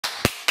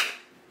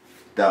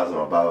That was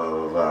my blah, blah,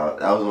 blah, blah.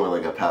 That was more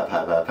like a pat,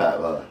 pat, pat, pat,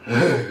 blah.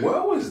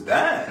 What was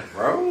that,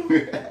 bro?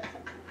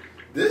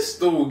 This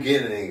dude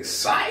getting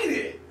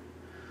excited.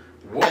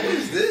 What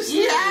is this?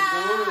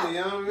 Yeah. Doing,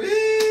 you know what I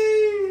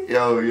mean?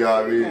 Yo, you know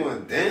what I mean?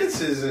 Doing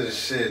dances and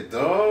shit,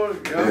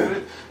 dog. You know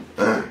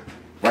what I mean?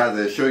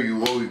 Rather show you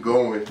where we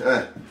going.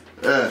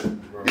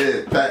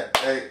 Yeah, pat,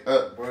 hey,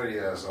 Buddy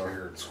ass out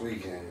here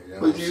tweaking. You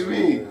know what do you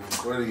mean?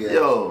 Buddy ass.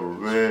 Yo,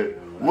 man.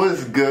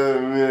 What's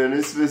good, man?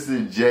 It's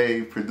Mr.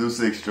 J,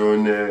 producer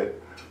extraordinaire.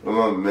 With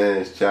my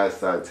man,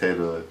 ChadStar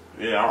Taylor,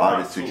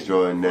 artist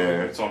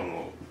extraordinaire.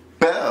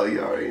 Hell, you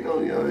already know,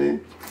 you know what I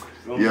mean?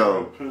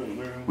 Yo,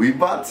 we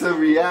about to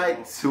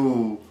react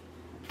to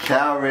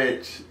Cal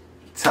Rich,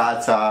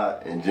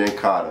 Tata, and Jen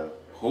Carter.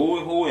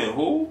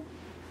 Who?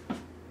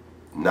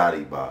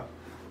 Naughty Bob.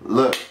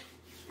 Look,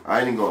 I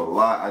ain't even gonna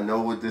lie. I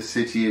know what this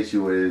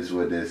situation is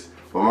with this,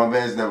 but my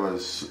man's never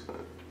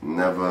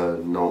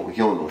know. He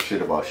don't know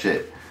shit about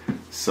shit.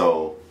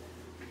 So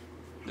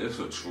this is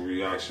a true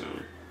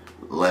reaction.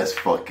 Let's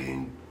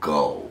fucking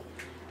go.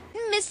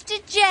 Mr.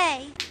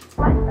 J.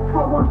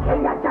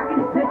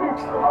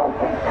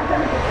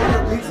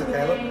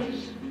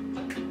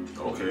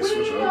 Okay,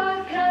 switch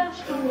up.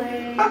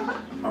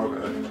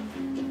 Okay.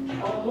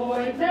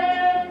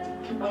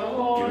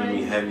 Giving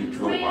me heavy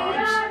drill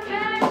vibes.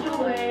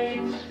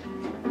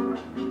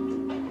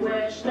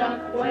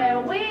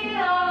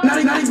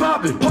 Naughty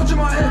bopping, punching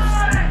my hips.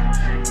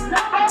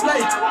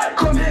 Like,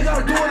 come here,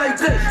 gotta do it like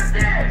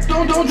this.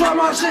 Don't drop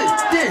my shit.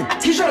 Then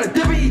he try to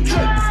dip and he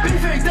trip. Big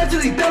fake that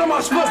till he dead on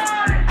my split.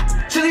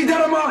 Till he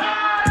dead on my.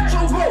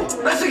 So go,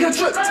 let's take a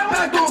trip.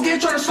 Back door again,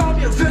 try to solve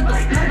me a victim.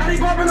 Naughty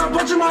bopping, I'm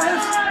punching my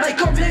hips. Like,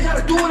 come here,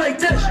 gotta do it like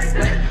this.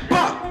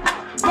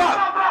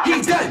 Bop,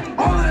 he dead.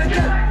 All of that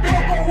dead.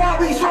 Fuck on why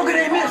we smoking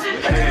they miss.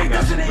 Everything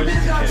this and they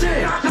miss got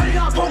tears. Now he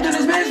got poked in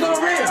his man's no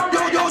real.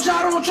 Yo,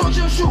 shot on choke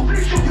your shoe.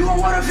 You gon'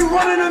 what if you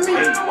running to me?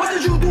 What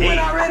did you do when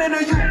I ran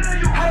into you?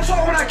 Had a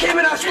saw when I came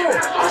in that store.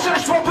 I should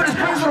have spoke, put his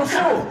brains on the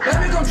floor.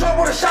 Let me come drop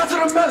with a shot to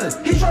the melon.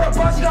 He tried to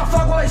bust, he got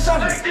fucked while he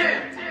sucking.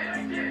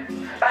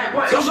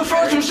 Those are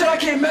first some shit I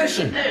can't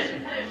mention.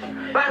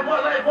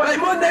 Like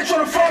Monday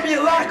trying to find me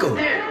a locker.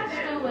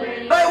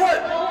 Like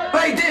what?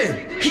 Like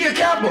damn, he a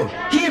capper.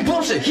 He ain't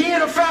bullshit, he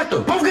ain't a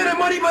factor. Both getting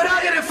money, but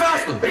I get it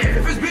faster.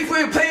 If it's beef, we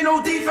ain't playing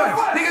no defense.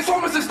 Niggas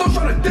told us and still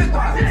trying to dick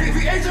wise. If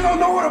the agent don't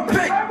know what to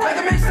pick, like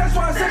it makes sense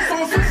why I said so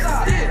on switch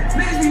side.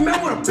 Niggas be met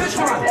with a bitch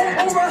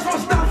mind. All rats won't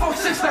stop for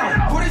 6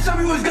 times. Before they tell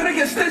me was gonna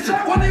get stitches.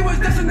 One day was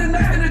this and the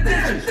next in the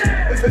ditches.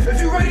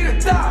 If you ready to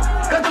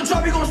die, got the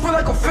drop, you gon' split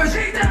like a fish.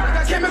 Like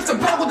I can't mix the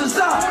block with the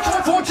side.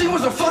 14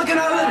 was a fucking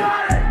I lit it.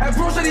 And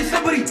bro said he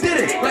said but he did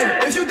it.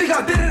 Like if you think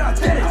I did it, I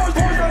did it. Boys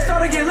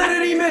outside to get lit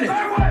any minute.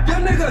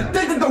 Young nigga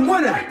addicted to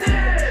winning.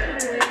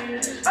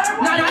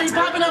 Now he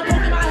popping up,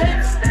 poking my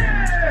hips.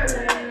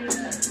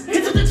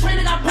 He took the train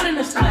and got put in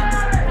the split.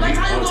 Like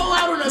how you go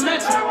out on the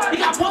metro? He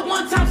got poked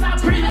one time,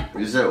 stop breathing.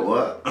 You said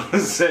what? I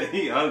said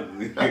he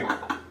ugly.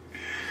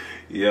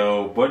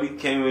 Yo, Buddy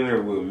came in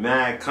there with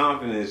mad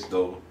confidence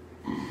though.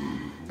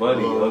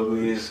 Buddy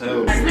ugly as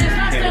hell.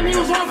 Man, he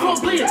was one for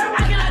bleeding. I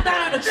cannot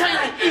die on the train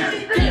like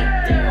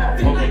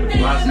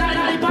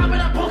Now he popping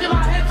up, poking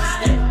my hips.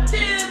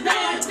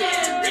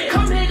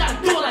 Come here,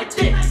 gotta do it like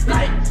this.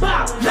 Like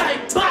bop.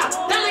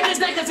 That nigga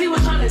dead cause he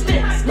was trying to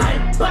dick.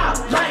 Like bop.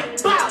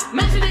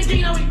 Mention it,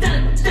 you know we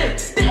done it.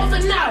 Dick. Off the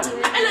now,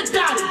 and the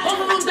dotty.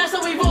 Both of them, that's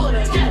how we rollin'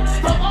 again.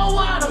 But oh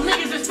wow, them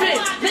niggas is big.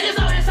 Niggas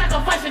out here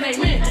sacrificing they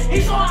men.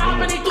 He saw a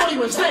hop and he thought he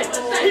was lit.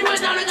 He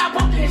went down and got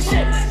pumped in his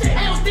shit.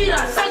 LD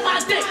suck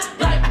my dick.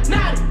 Like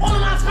Naughty, all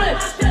of my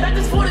splits. Like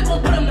this 40 gon'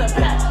 put him to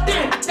bed.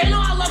 Damn, they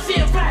know I love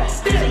seeing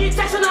rats. Damn, he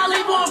textin' I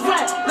leave on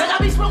rat. Like I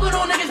be smoking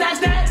on niggas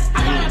that's dead. I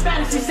got a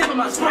fantasy sipping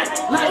my Sprite.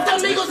 Like if the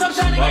amigos I'm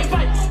trying to get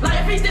fight.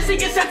 Like if he this he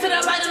get sent to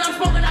the light and I'm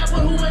smoking out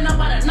with who went up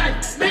by the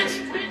night.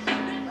 Bitch.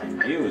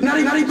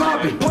 Naughty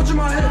bopping, punching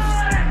my hips.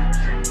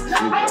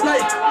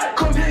 Like,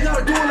 come here,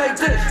 gotta do it like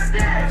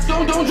this.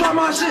 Don't drop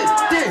my shit.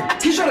 Then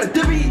he try to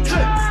dip and he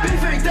trip. Big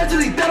fake that till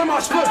he dead on my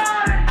split.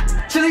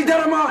 Till he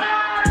dead on my.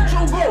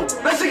 So go,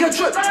 let's take a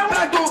trip.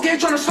 Back door again,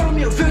 trying to solve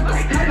me a victim.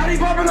 Naughty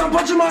bopping, I'm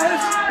punching my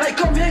hips. Like,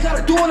 come here,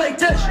 gotta do it like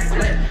this.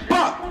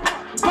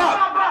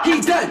 Bop. He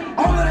dead.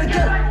 All of that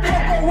dead.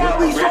 Fuck on why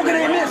we smoking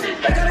they miss.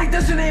 Like I like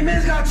this and they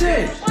miss got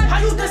tears.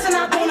 How you dissing?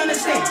 I don't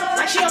understand.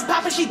 Like she a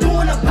pop and she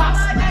doing a pop.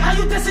 How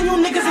you dissing? You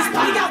niggas is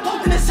pop. He got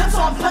poked in his chest,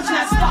 so I'm punching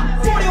that spot.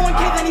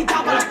 41K, then he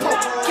top of the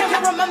poke. Can't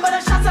remember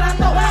the shots that I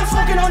throw. When I'm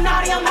smoking on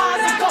Naughty, I'm high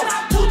as it goes.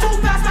 Too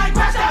fast, I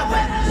crash that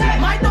whip.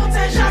 Might throw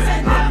 10 shots at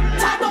me.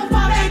 Top don't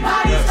pop, 8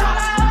 bodies top.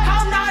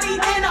 How Naughty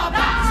in a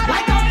box?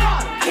 Like I'm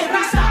caught, can't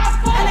be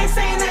stopped. And they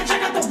saying that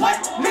drink up the what?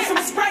 Mix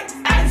some Sprite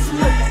and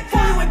salute.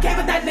 41K,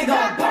 but that nigga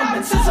a bum.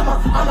 And since I'm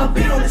a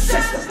beat on the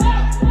system.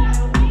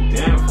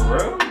 Damn, for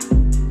real?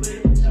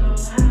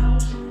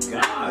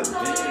 God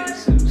damn,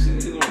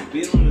 you gonna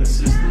beat on the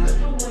system?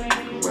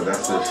 But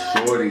that's a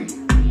shorty.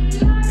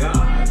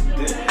 God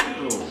damn.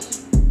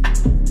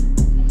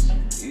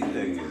 These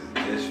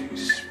niggas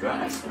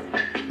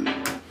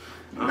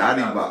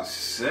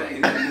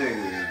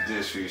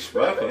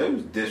disrespectful. They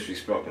was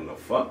disrespecting the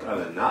fuck out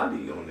of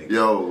Notti on niggas.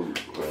 Yo,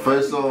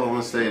 first of all, I'm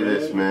gonna say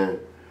this, man.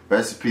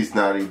 Rest in peace,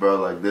 Notti,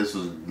 bro. Like, this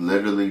was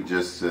literally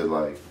just to,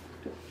 like,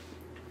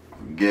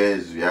 get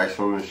his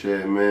reaction on the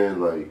shit, man.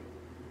 Like,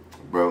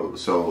 bro,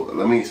 so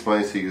let me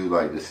explain to you,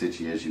 like, the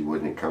situation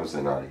when it comes to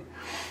Notti.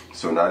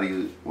 So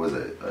Notti was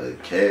a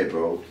kid,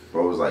 bro.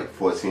 Bro was like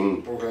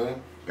 14. Okay.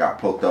 Got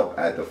poked up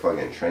at the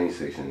fucking train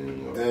station. You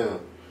know? Damn.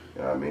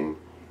 You know what I mean?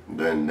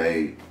 Then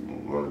they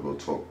want to go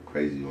talk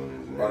crazy on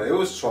his name. Bro, they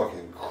was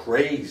talking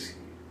crazy.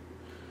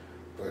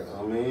 But,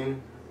 I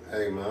mean,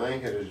 hey, man, I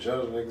ain't here to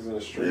judge niggas in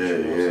the street.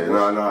 Yeah.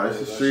 No, it's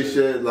the street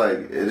shit. Like,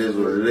 it is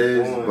what it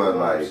is. But,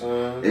 like,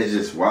 it's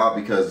just wild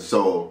because,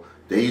 so,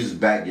 they used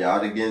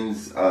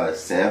Backyardigans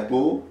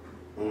sample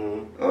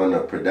on the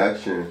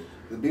production.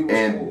 The beat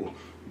was cool.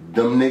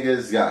 Them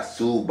niggas got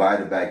sued by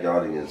the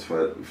Backyardigans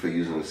for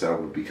using the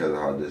sample because of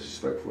how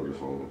disrespectful the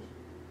song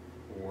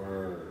was.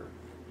 Word.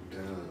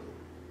 Damn.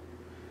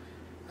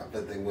 I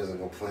bet they wasn't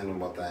complaining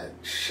about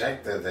that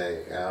check that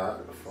they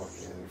got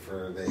fucking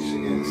for they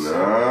shit getting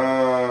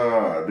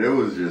Nah, there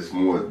was just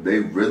more. They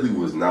really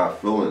was not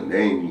feeling.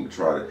 They ain't even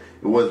tried it.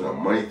 It wasn't a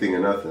money thing or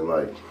nothing.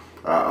 Like,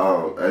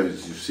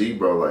 as you see,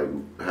 bro, like,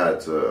 had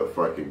to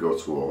fucking go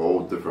to a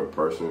whole different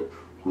person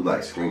who,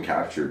 like, screen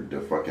captured the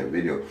fucking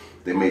video.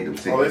 They made them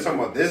take. Oh, they talking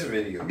about this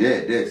video?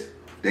 Yeah, this.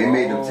 They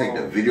made them take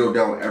the video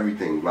down,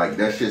 everything. Like,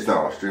 that shit's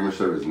not on streaming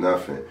service,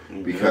 nothing.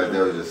 Because they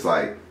was just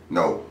like,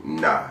 no,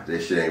 nah,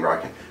 this shit ain't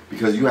rocking.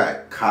 Because you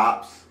had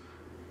cops,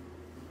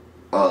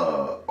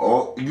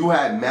 you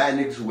had mad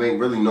niggas who ain't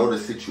really know the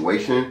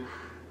situation,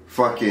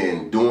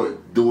 fucking doing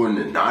the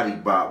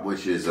Notti bop,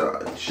 which is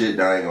shit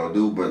that I ain't gonna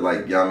do. But,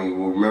 like, y'all, I mean,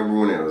 remember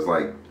when it was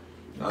like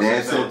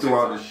dancing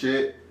throughout the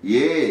shit?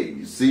 Yeah,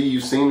 you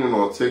seen it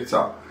on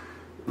TikTok.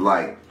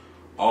 Like,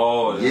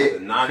 oh, the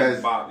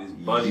Notti bop is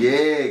buddy.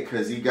 Yeah,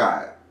 cause he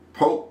got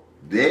poked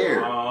there.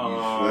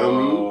 You feel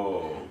me?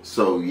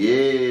 So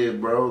yeah,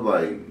 bro,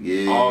 like,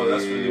 yeah. Oh,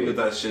 that's really what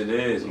that shit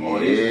is. Oh,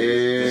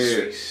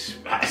 yeah.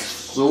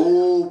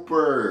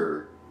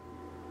 Super.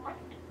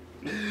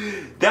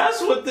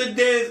 That's what the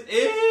dance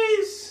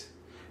is.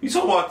 You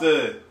talking about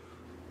the?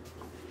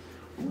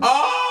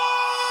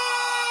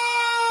 Oh,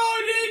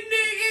 these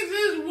niggas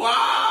is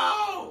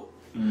wild.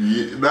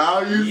 Yeah, now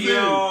you see.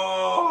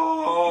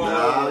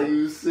 Now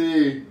you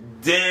see.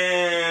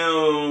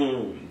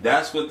 Damn.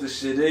 That's what the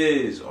shit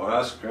is. Oh,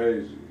 that's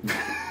crazy.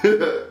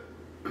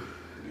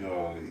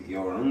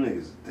 Yo, them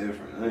niggas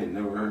different. I ain't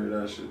never heard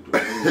that shit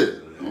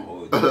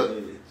before.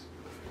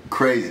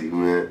 Crazy,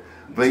 man.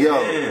 But yo.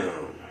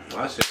 Damn.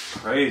 That shit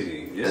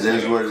crazy. This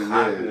is what it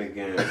clapping is.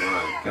 Again.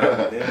 My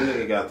God. That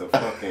nigga got the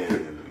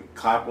fucking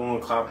clap on,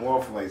 clap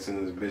off lights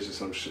in this bitch or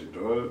some shit,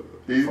 dog.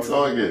 He's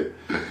talking.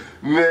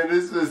 Man,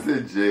 this was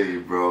the J,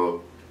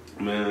 bro.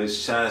 Man, it's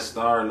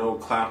ChadStar, no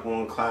clap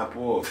on, clap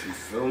off. You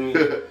feel me? You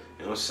know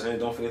what I'm saying?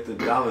 Don't forget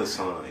the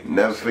 $sign.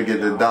 Never forget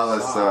the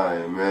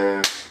 $sign,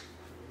 man.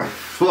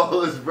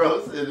 Flawless,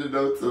 bro. Send it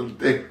out to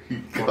there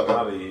you go. Fuck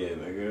out of here,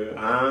 nigga.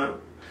 Huh?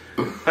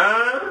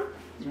 Huh?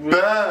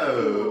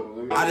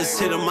 No. I just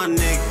hit on my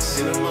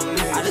niggas.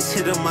 I just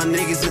hit on my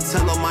niggas and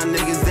tell all my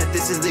niggas that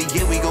this is the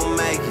year we gon'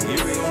 make it.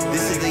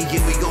 This is the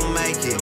year we gon'